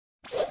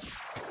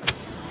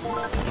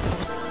Alright,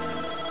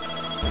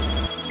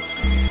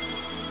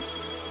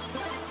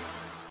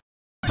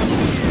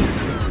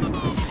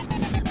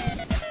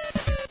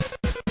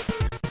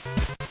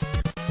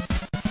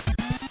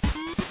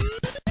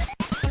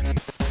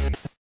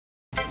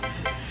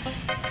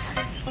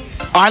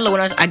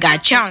 Luindows, I got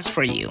a challenge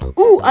for you.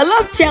 Ooh, I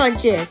love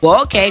challenges.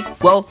 Well, okay.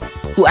 Well,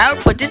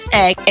 whoever put this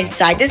egg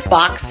inside this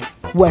box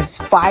wins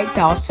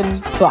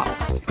 5,000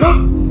 bucks.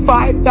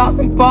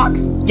 5,000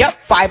 bucks? Yep,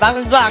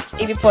 5,000 bucks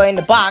if you put it in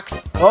the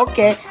box.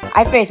 Okay,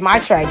 I face my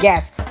try, I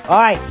guess.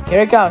 Alright,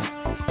 here it goes.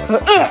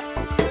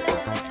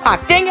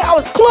 Ah, dang it, I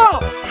was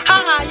close!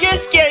 Haha, you're a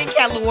scaredy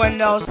cat,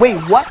 Luindows. Wait,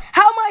 what?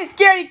 How am I a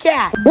scaredy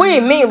cat? What do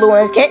you mean,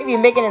 Luindows? Can't be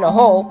making it in a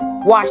hole.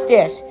 Watch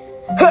this.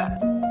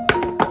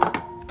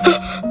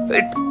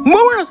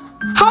 Marindows,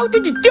 how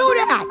did you do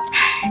that?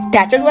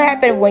 That's just what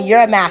happened when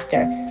you're a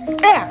master.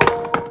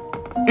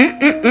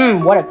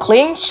 What a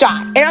clean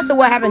shot. And also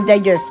what happened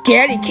that you're a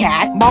scaredy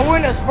cat.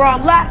 Marindows, for our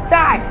last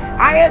time,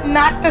 I am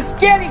not the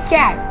scaredy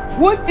cat.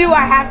 What do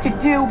I have to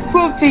do to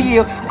prove to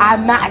you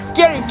I'm not a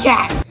scaredy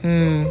cat?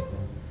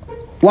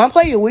 Wanna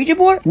play your Ouija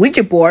board?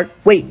 Ouija board?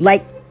 Wait,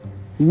 like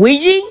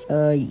Ouija?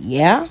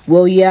 Yeah.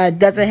 Well, yeah, it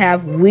doesn't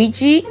have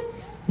Ouija.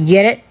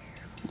 Get it?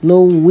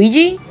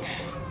 Luigi?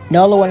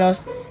 No,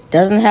 Luindows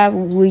doesn't have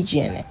Ouija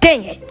in it.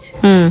 Dang it.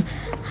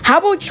 How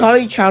about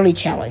Charlie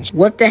Challenge?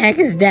 What the heck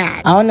is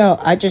that? I don't know.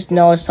 I just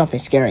know it's something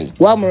scary.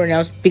 Well,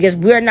 Marindows, because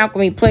we're not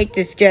going to be playing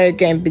this scary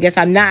game because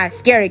I'm not a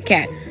scary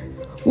cat.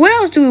 What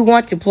else do we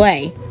want to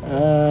play?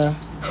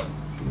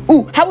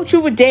 Ooh, how about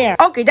Truth or Dare?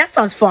 Okay, that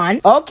sounds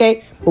fun.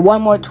 Okay, but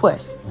one more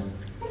twist.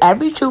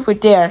 Every Truth or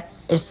Dare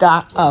is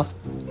thought of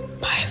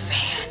by a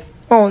fan.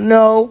 Oh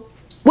no.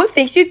 What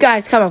things you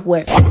guys come up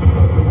with?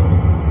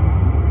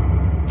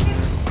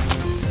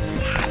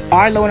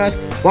 Alright, Luindows,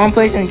 one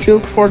place in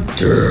Truth or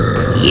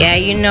Dare. Yeah,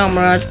 you know,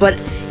 Marindows, but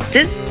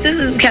this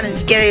is kind of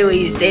scary what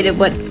you stated,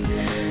 but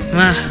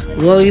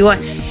well, you what?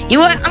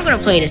 I'm gonna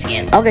play this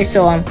again. Okay,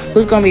 so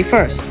who's gonna be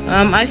first?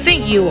 I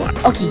think you are.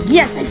 Okay,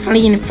 yes, I'm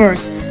finally in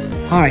first.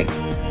 Alright,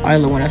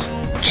 Luindows,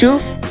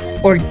 Truth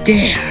or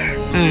Dare?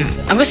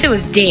 I'm gonna say it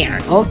was Dare.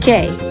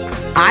 Okay,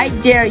 I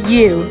dare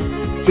you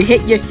to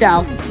hit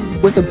yourself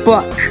with a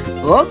book.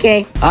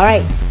 Okay,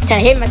 alright, time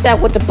to hit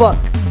myself with the book.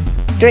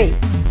 3,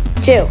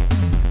 2,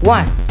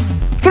 1,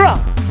 throw!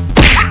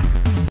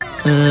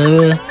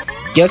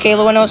 You okay,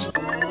 Luindows?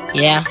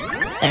 Yeah.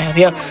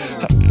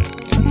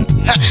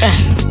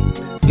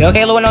 You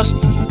okay, Luindows?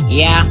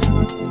 Yeah.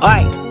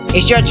 Alright,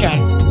 it's your turn.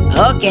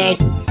 Okay.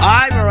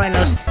 Alright,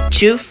 Marindows,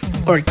 Truth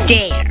or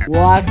Dare?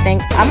 Well, I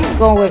think I'm gonna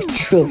go with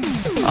Truth.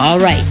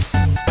 Alright.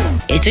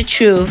 It's a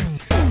truth.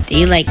 Do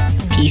you like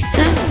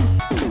pizza?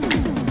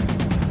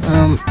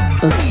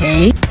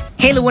 Okay.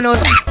 Hey,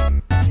 Luindows.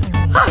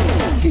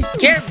 You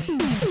scared me.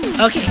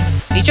 Okay,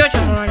 it's your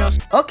turn, Marindows.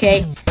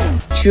 Okay.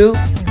 Truth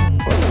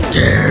or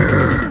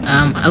Dare?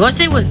 I'm gonna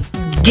say it was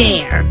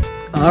Dare.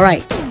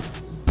 Alright.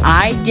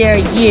 I dare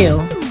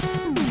you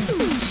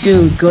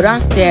to go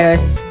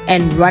downstairs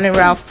and run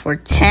around for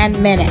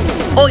 10 minutes.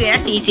 Oh yeah,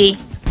 that's easy.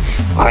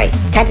 Alright,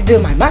 time to do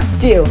my must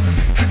do.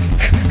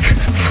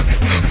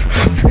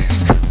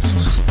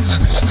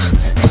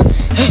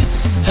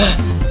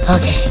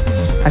 Okay,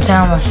 I'm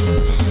telling you.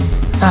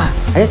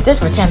 I just did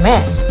for 10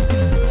 minutes.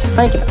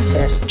 Let me get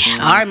upstairs.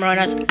 Alright,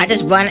 Marindows, I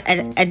just run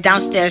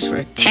downstairs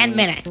for 10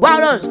 minutes. Wow,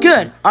 that was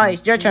good. Alright,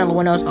 it's your turn,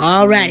 Luindows.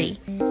 Alrighty.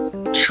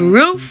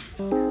 Truth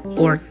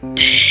or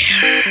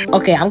Dare?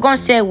 Okay, I'm gonna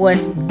say it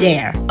was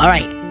Dare.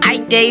 Alright, I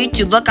dare you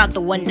to look out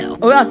the window.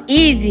 Oh, that was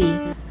easy.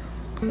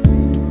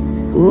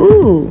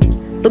 Ooh,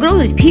 look at all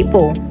these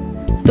people.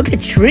 Look at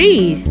the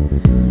trees.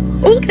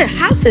 Oh, look at the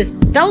houses.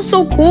 That was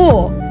so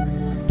cool.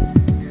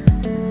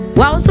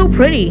 Wow, it's so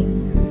pretty.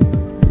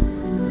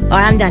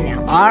 Alright, I'm done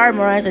now. Alright,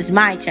 Marindows, it's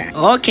my turn.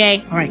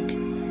 Okay. Alright,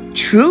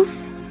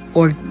 Truth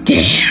or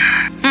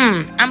Dare?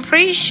 I'm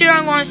pretty sure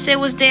I'm gonna say it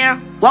was Dare.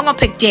 Well, I'm gonna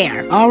pick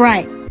Dare.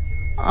 Alright.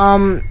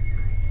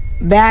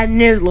 Bad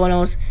news,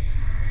 Luindows.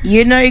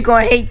 You know you're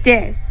gonna hate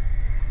this.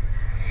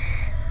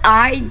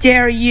 I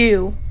dare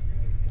you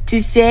to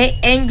say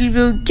Angry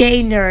Blue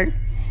Gay Nerd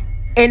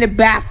in the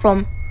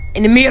bathroom,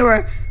 in the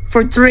mirror,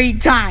 for 3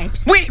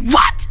 times. Wait,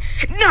 what?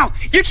 No,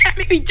 you can't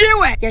make me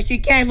do it. Yes, you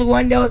can,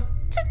 Luindows.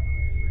 Just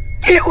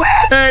do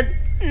it.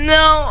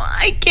 No,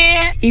 I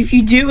can't. If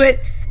you do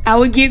it, I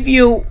will give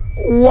you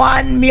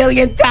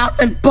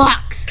 1,000,000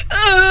 bucks.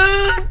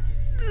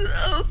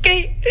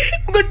 Okay,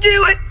 I'm gonna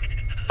do it.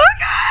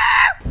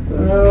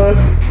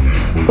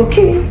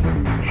 Okay.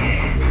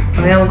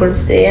 Alright, I'm gonna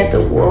stay at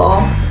the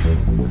wall.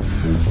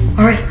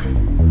 Alright.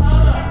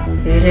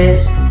 Here it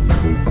is.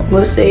 I'm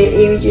gonna say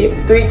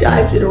AVGN 3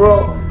 times in a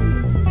row.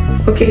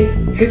 Okay,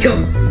 here it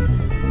goes.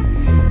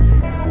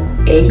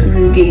 Angry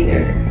Blue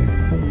Gainer.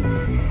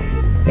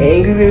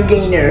 Angry Blue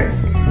Gainer.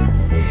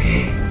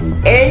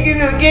 Angry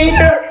Blue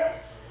Gainer.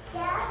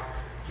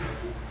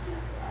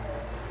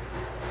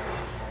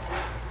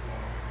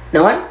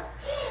 No one?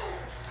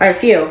 Alright,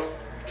 Theo.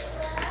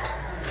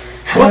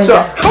 What's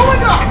up? Oh my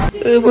god!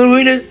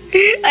 Marindows,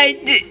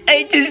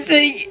 I just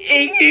sang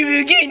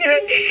Angry Beginner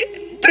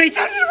 3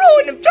 times in a row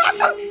in the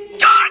platform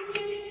talk,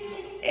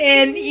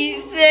 and he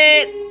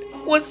said,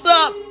 "What's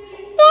up?"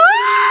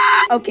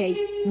 Okay,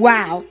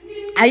 wow.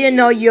 I didn't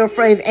know you're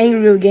afraid of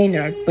Angry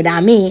Beginner, but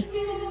not me.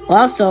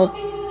 Also,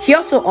 he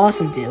also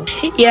awesome dude.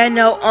 Yeah,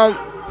 no,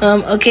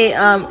 okay,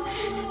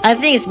 I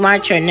think it's my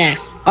turn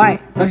next.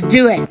 Alright, let's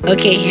do it.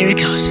 Okay, here it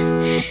goes.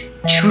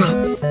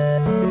 Truth.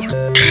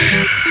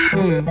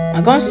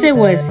 I'm gonna say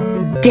was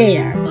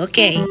dare.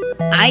 Okay,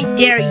 I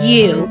dare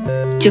you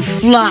to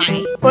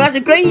fly. Well, that's a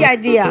great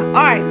idea.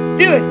 Alright,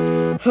 let's do it.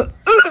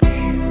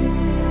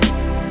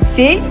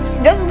 See?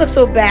 It doesn't look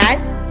so bad.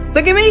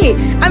 Look at me.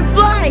 I'm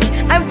flying.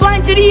 I'm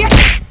flying to the air.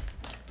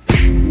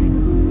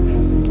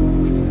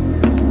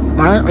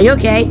 Are you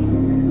okay?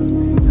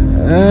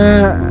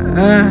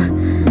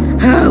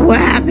 What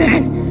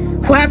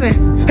happened? What happened?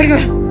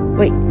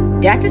 Wait,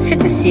 did I just hit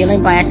the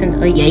ceiling by accident?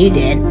 Oh, yeah, you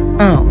did.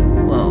 Oh,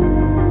 whoa.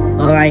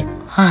 Alright.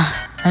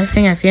 I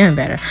think I'm feeling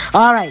better.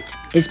 Alright,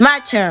 it's my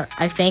turn,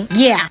 I think.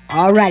 Yeah,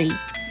 alrighty.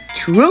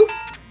 Truth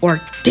or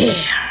dare?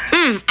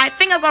 I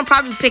think I'm gonna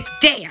probably pick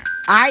dare.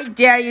 I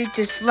dare you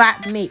to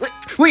slap me.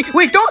 Wait,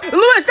 don't!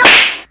 Louis, stop!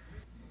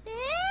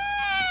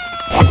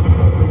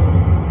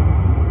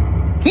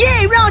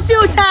 Yay, round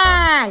 2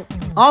 time!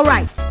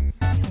 Alright,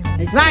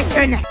 it's my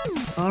turn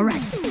next.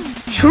 Alright,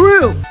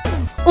 truth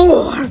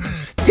or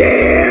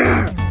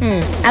dare?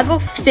 I go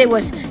say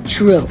what's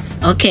truth.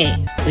 Okay,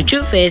 the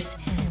truth is,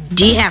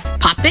 do you have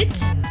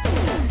puppets?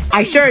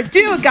 I sure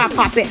do got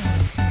puppets.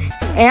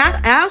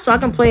 And also I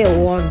can play it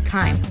all the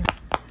time.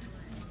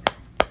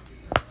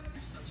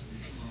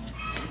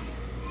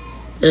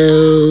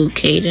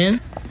 Okay then.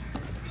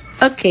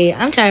 Okay,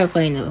 I'm tired of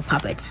playing with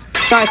puppets.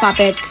 Sorry,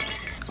 puppets.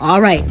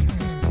 Alright,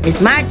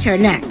 it's my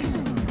turn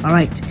next.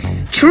 Alright,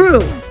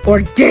 truth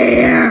or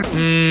dare?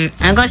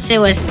 I'm gonna say it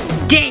was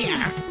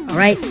dare.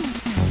 Alright,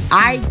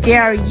 I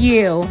dare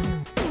you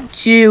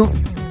to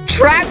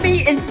trap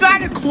me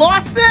inside a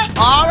closet?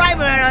 Alright,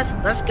 Marindows,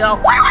 let's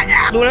go.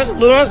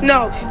 Luindows,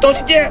 no. Don't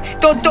you dare.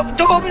 Don't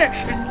open it.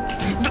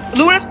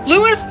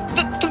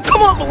 Luindows,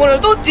 come on,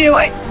 Luindows, don't do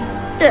it.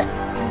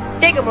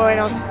 Take it,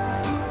 Marindows.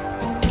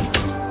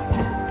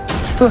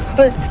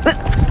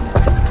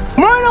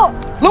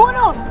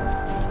 Luindows,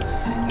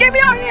 get me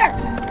out of here.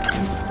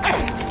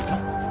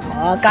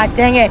 Oh, god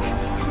dang it.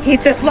 He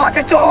just locked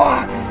the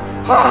door.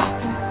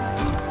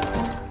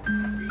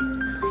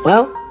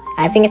 Well,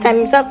 I think it's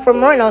time up for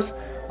Marindows.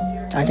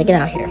 Time to get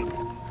out here.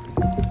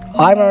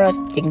 Alright, Marindows,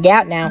 you can get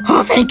out now.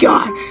 Oh, thank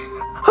God.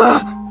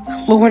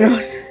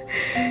 Luindows,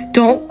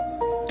 don't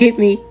get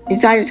me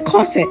inside this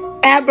closet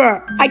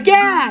ever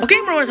again. Okay,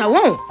 Marindows, I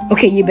won't.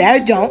 Okay, you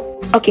better don't.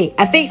 Okay,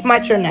 I think it's my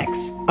turn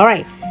next.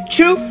 Alright,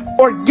 truth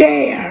or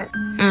dare?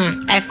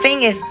 I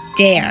think it's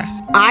dare.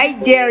 I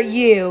dare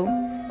you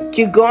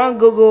to go on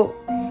Google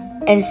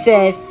and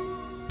says,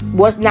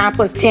 what's 9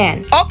 plus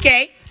 10?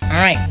 Okay.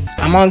 Alright,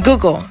 I'm on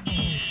Google.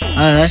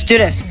 Let's do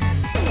this.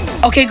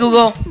 Okay,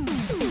 Google.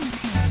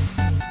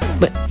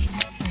 But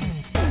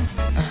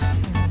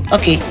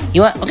okay,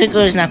 you what? Okay,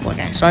 Google is not going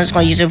there, so I'm just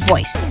gonna use your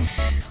voice.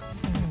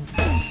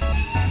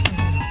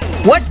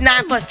 What's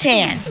 9 plus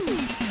 10?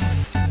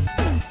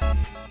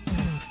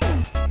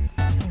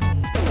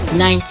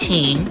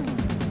 19.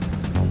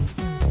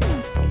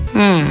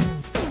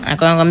 I'm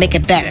gonna make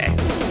it better.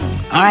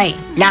 Alright,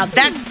 now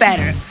that's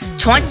better.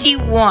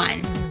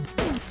 21.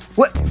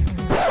 What?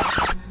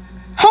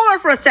 Hold on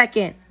for a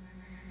second.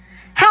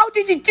 How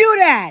did you do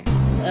that?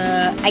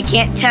 I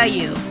can't tell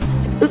you.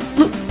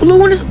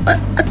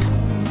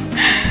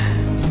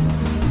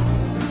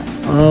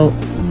 Oh.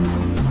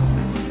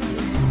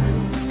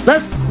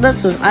 Let's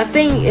I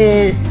think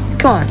is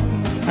come on.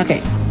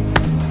 Okay.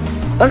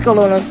 Let's go,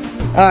 Luindows.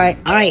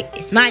 Alright,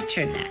 it's my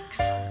turn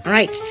next.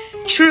 Alright.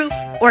 Truth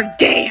or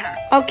dare?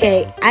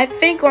 Okay, I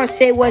think I'll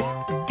say what's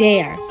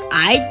dare.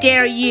 I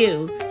dare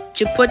you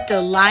to put the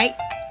light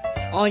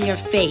on your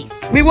face.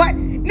 Wait, what?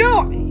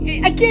 No,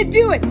 I can't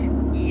do it.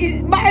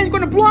 My eyes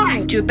gonna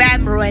blind. Too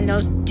bad,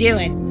 Marindows. Do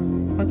it.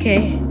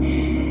 Okay.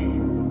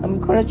 I'm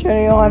gonna turn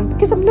it on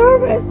because I'm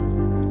nervous.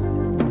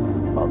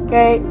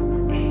 Okay.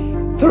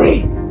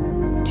 3,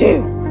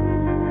 2,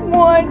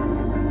 1.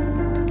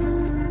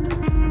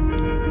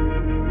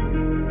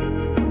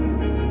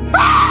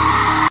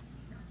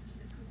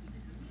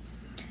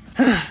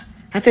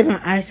 I think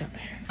my eyes are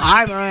better.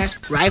 Alright,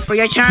 Marindows, ready for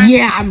your turn?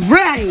 Yeah, I'm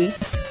ready.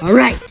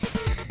 Alright.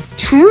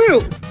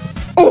 True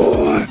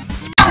or...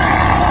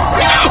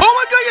 Oh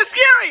my god, you're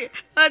scary!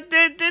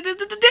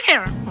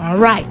 Dare.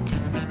 Alright.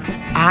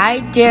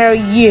 I dare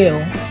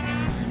you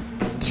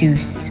to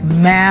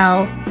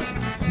smell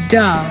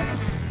dove.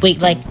 Wait,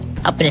 like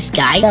up in the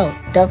sky? No,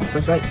 dove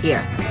was right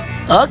here.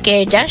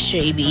 Okay, that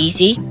should be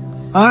easy.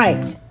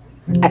 Alright.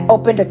 I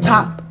opened the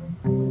top.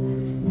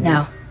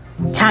 Now,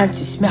 time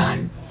to smell it.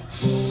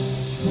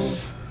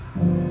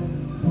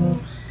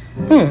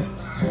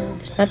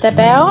 It's not that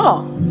bad at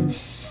all.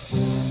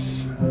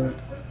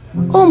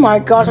 Oh my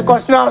gosh, I'm gonna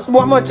smell this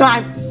one more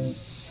time.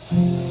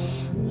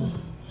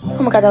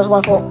 Oh my god, that was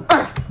wonderful.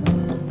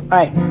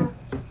 Alright.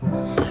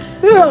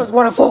 That was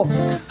wonderful.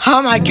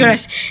 Oh my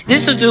goodness.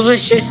 This is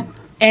delicious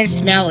and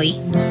smelly.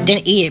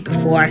 Didn't eat it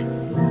before.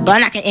 But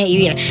I'm not gonna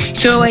eat it.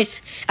 So I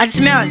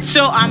smell it.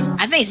 So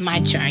I think it's my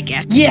turn, I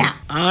guess. Yeah.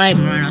 Alright,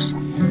 Marindows.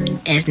 And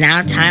it's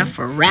now time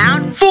for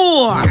round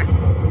 4.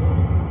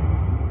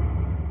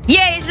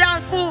 Yay, it's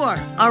round 4.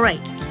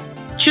 Alright.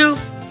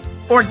 Truth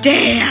or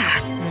dare?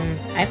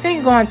 I think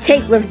I'm gonna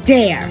take with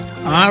dare.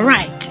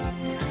 Alright.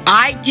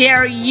 I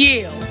dare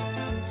you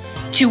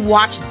to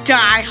watch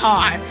Die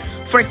Hard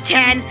for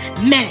 10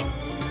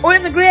 minutes. Oh,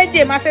 that's a great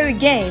idea. My favorite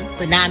game.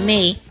 But not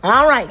me.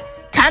 Alright.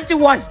 Time to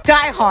watch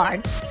Die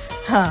Hard.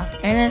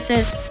 And it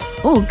says,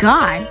 oh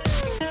God.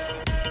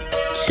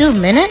 2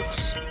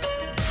 minutes?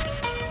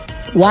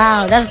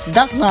 Wow,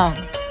 that's long.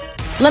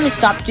 Let me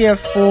stop there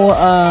for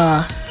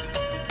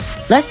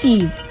let's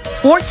see,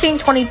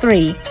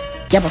 14:23.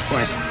 Yep, of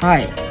course.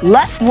 Alright,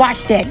 let's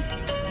watch that.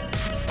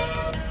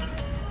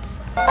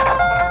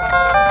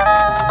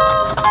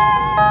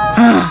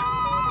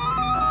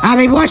 I've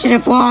been watching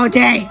it for all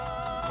day.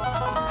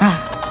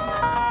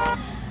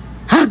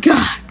 Oh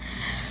God.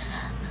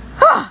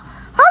 I'll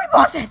be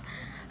watching.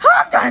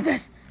 I'm done with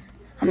this.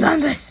 I'm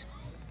done with this.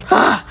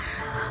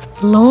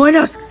 Lord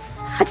knows.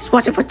 I just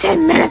watched it for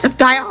 10 minutes of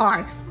Die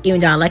Hard.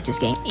 Even though I like this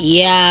game.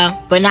 Yeah,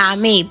 but not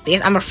me,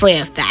 because I'm afraid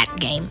of that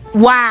game.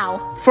 Wow.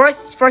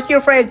 First you're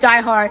afraid of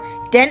Die Hard,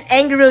 then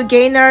Angry Little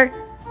Gainer.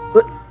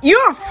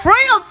 You're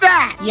afraid of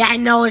that! Yeah, I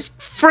know, it's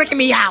freaking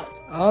me out.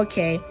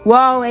 Okay,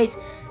 well,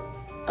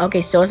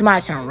 okay, so it's my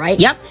turn, right?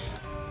 Yep.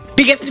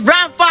 Because it's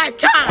round 5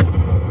 time.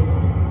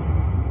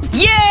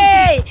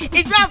 Yay!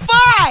 It's round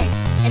 5!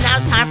 And now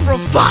it's time for a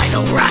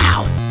final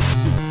round.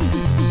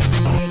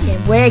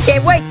 I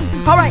can't wait.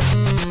 Alright.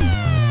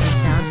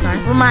 Now it's time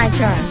for my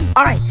turn.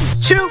 Alright,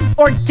 truth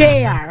or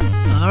dare?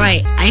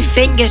 Alright, I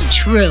think it's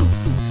true.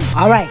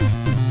 Alright.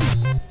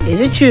 Is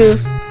it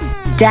truth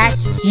that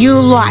you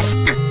like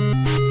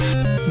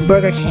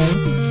Burger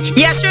King?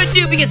 Yeah, sure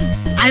do, because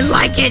I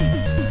like it.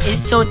 It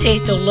so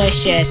tastes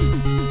delicious.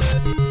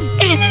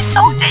 And it's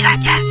so tasty, I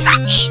can't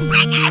eat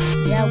burgers.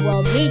 Yeah,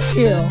 well, me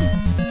too.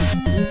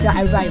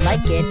 I really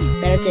like it.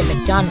 Better than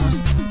McDonald's.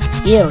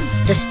 Ew,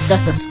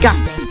 that's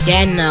disgusting.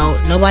 Yeah, no,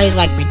 nobody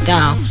likes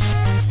McDonald's.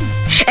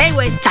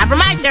 Anyways, time for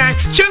my turn.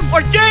 Truth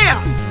or dare?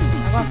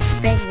 I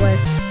think it was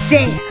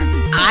dare.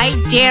 I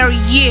dare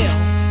you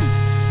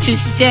to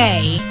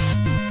say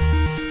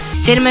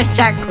Cinema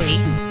Sacre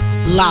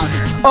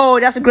louder. Oh,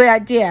 that's a great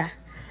idea.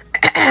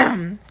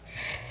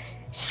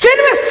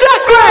 Cinema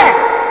Sacre!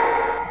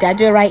 Did I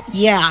do it right?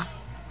 Yeah.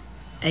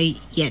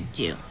 Yeah,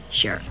 do.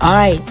 Sure.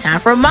 Alright, time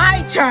for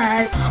my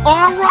turn.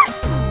 Alright.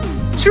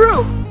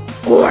 True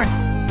or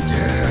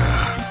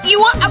dare? You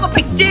what? I'm gonna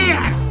pick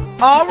dare.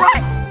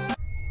 Alright.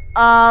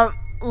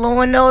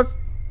 Luindows.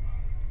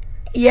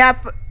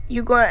 Yep,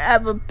 you're gonna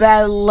have a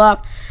bad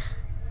luck.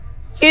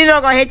 You're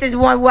not gonna hit this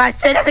one where I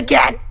say this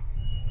again.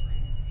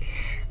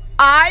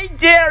 I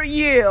dare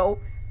you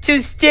to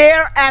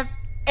stare at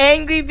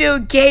Angry Little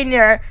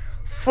Gainer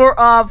for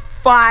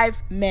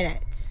 5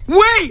 minutes.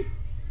 Wait!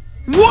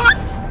 What?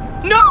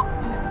 No!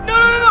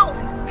 No.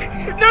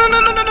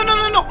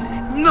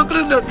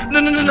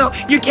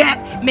 You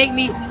can't make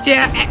me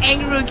stare at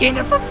Angry Little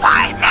Gainer for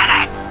 5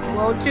 minutes.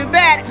 Well, too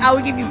bad. I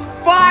will give you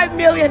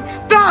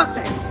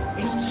 5,000,000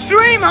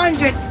 extreme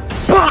 $100.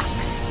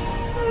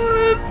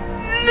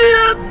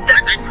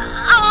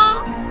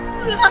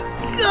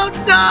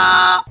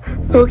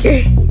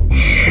 Okay.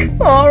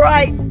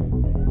 Alright.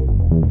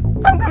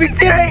 I'm gonna be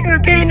staring at Angry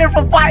Little Gainer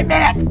for 5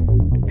 minutes. Oh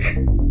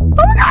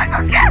my God,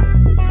 I'm so scared.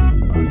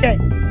 Okay.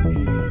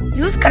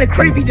 You look kind of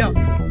creepy though.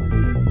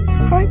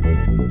 Alright.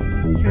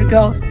 Here it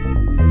goes.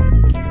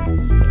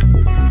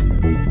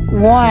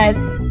 1,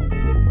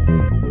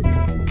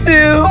 2,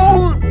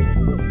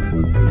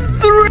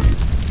 3.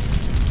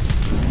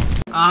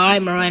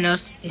 Alright,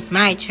 Marindows, it's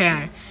my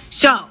turn.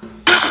 So,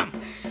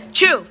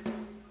 truth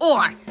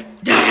or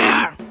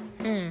dare?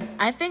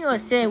 I think I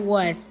would say it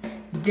was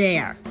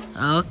dare.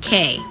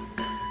 Okay.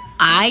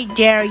 I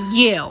dare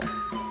you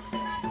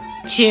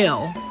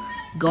to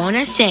go in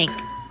a sink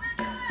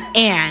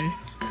and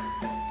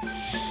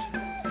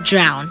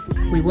drown.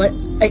 Wait, what?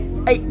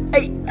 I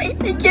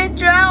can't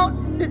drown.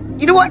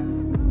 You know what?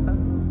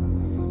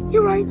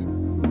 You're right.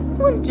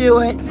 I wouldn't do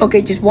it.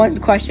 Okay, just one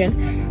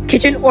question.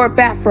 Kitchen or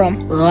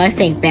bathroom? Well, I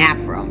think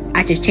bathroom.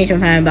 I just changed my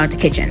mind about the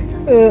kitchen.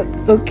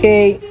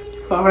 Okay.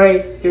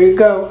 Alright, here it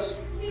goes.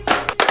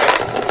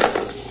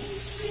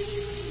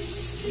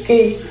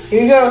 Okay,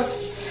 here you go.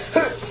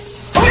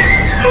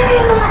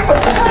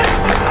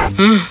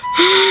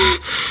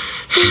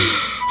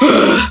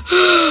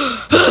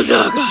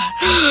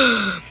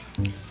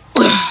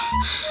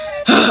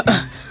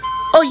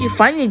 Oh, you're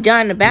finally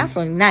done in the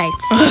bathroom. Nice.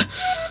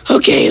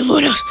 Okay,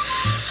 Luindows.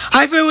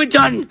 I think we're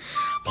done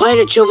playing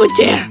the truth or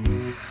dare.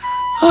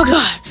 Oh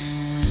God.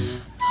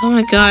 Oh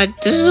my God.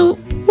 This is the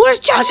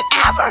worst challenge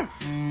ever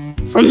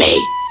for me.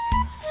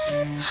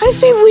 I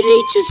think we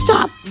need to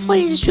stop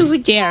playing the truth or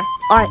dare.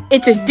 Alright,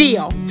 it's a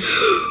deal.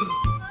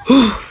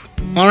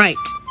 Alright.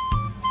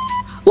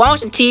 Wanna watch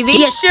some TV?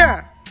 Yeah,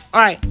 sure.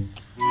 Alright.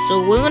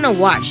 So we're gonna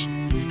watch.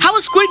 How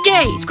was Squid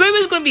Game? Squid Game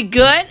is gonna be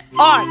good.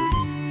 Alright.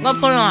 I'm gonna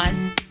put it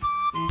on.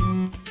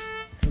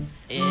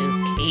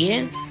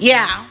 Okay.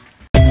 Yeah.